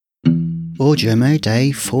Audio Mode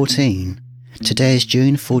Day 14. Today is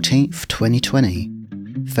June 14th, 2020.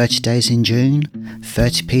 30 days in June,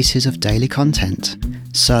 30 pieces of daily content.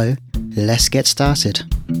 So, let's get started.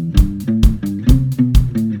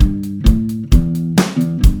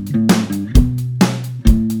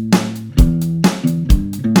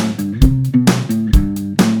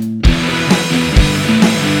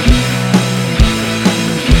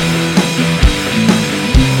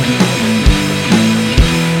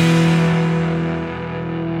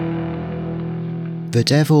 The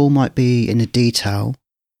devil might be in the detail,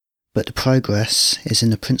 but the progress is in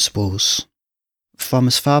the principles. From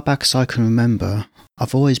as far back as I can remember,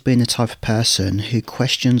 I've always been the type of person who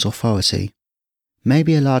questions authority.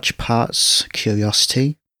 Maybe a large part's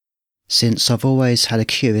curiosity, since I've always had a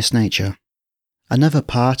curious nature. Another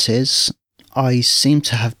part is, I seem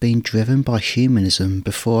to have been driven by humanism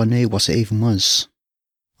before I knew what it even was.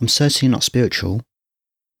 I'm certainly not spiritual,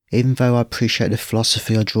 even though I appreciate the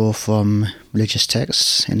philosophy I draw from religious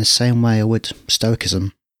texts in the same way I would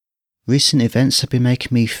Stoicism. Recent events have been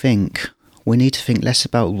making me think we need to think less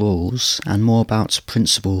about rules and more about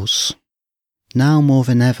principles. Now more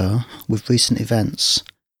than ever, with recent events,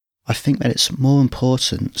 I think that it's more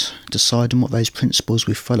important deciding what those principles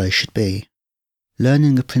we follow should be.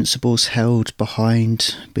 Learning the principles held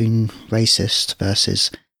behind being racist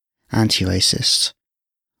versus anti-racist,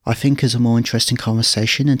 I think is a more interesting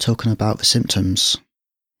conversation than talking about the symptoms.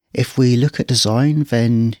 If we look at design,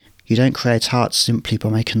 then you don't create art simply by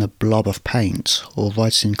making a blob of paint or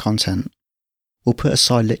writing content. We'll put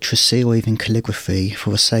aside literacy or even calligraphy for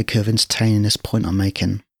the sake of entertaining this point I'm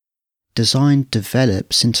making. Design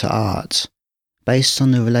develops into art based on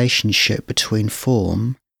the relationship between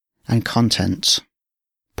form and content.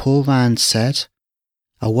 Paul Rand said,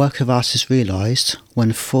 "A work of art is realised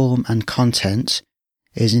when form and content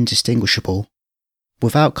is indistinguishable.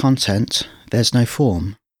 Without content, there's no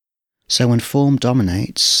form. So when form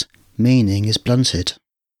dominates, meaning is blunted."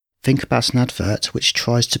 Think about an advert which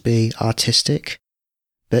tries to be artistic,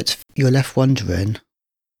 but you're left wondering,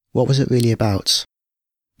 what was it really about?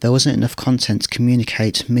 There wasn't enough content to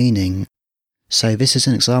communicate meaning, so this is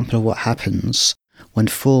an example of what happens when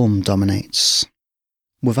form dominates.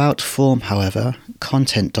 Without form, however,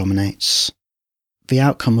 content dominates. The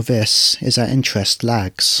outcome of this is that interest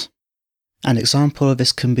lags. An example of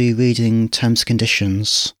this can be reading terms and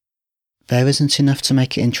conditions. There isn't enough to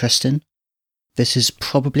make it interesting. This is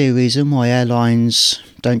probably a reason why airlines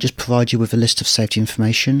don't just provide you with a list of safety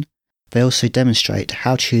information, they also demonstrate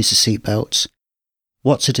how to use the seatbelt,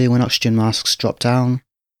 what to do when oxygen masks drop down,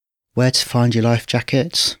 where to find your life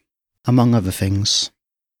jacket, among other things.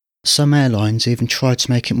 Some airlines even try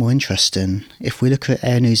to make it more interesting. If we look at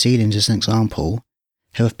Air New Zealand as an example,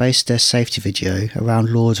 who have based their safety video around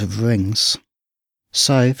Lord of the Rings.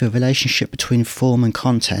 So, the relationship between form and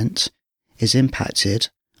content is impacted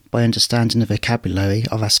by understanding the vocabulary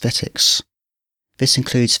of aesthetics. This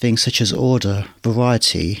includes things such as order,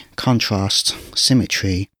 variety, contrast,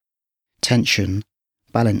 symmetry, tension,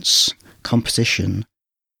 balance, composition,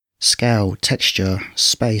 scale, texture,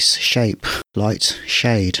 space, shape, light,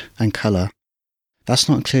 shade, and colour. That's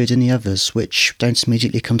not including the others which don't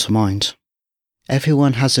immediately come to mind.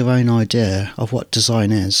 Everyone has their own idea of what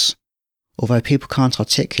design is, although people can't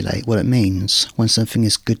articulate what it means when something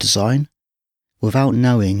is good design without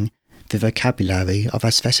knowing the vocabulary of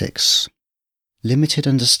aesthetics. Limited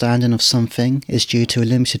understanding of something is due to a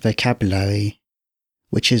limited vocabulary,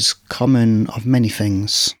 which is common of many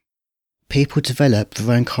things. People develop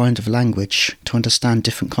their own kind of language to understand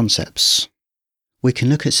different concepts. We can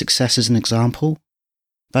look at success as an example.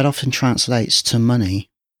 That often translates to money.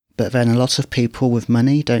 But then a lot of people with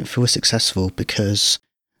money don't feel successful because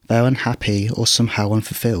they're unhappy or somehow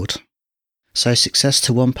unfulfilled. So success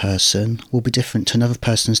to one person will be different to another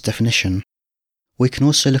person's definition. We can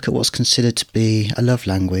also look at what's considered to be a love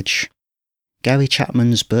language. Gary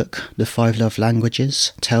Chapman's book, The 5 Love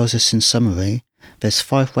Languages, tells us in summary there's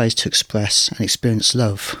 5 ways to express and experience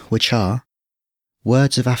love, which are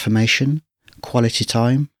words of affirmation, quality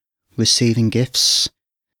time, receiving gifts,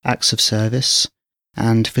 acts of service,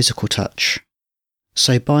 and physical touch.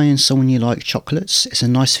 So buying someone you like chocolates is a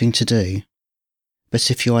nice thing to do. But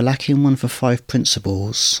if you are lacking one of the 5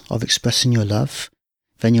 principles of expressing your love,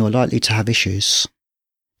 then you are likely to have issues.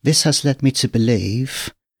 This has led me to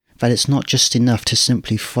believe that it's not just enough to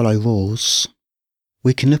simply follow rules.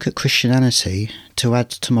 We can look at Christianity to add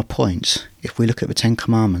to my point if we look at the 10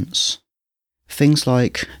 Commandments. Things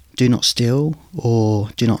like do not steal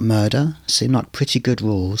or do not murder seem like pretty good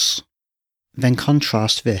rules. Then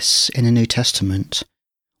contrast this in the New Testament,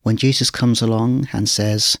 when Jesus comes along and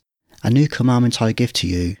says, "A new commandment I give to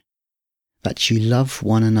you, that you love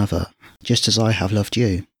one another just as I have loved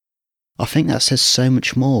you. I think that says so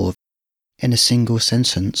much more in a single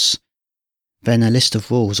sentence than a list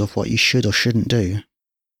of rules of what you should or shouldn't do.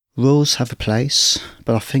 Rules have a place,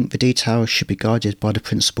 but I think the details should be guided by the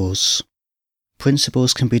principles.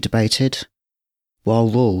 Principles can be debated, while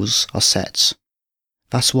rules are set.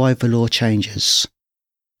 That's why the law changes.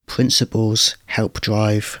 Principles help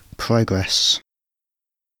drive progress.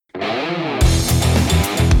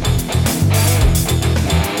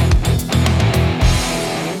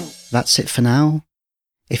 That's it for now.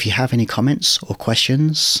 If you have any comments or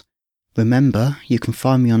questions, remember you can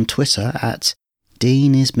find me on Twitter at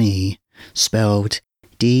DeanIsme, spelled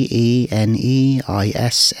DENEISME.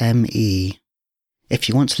 If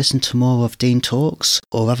you want to listen to more of Dean Talks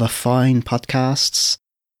or other fine podcasts,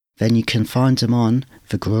 then you can find them on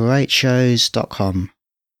thegreatshows.com.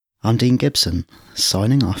 I'm Dean Gibson,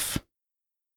 signing off.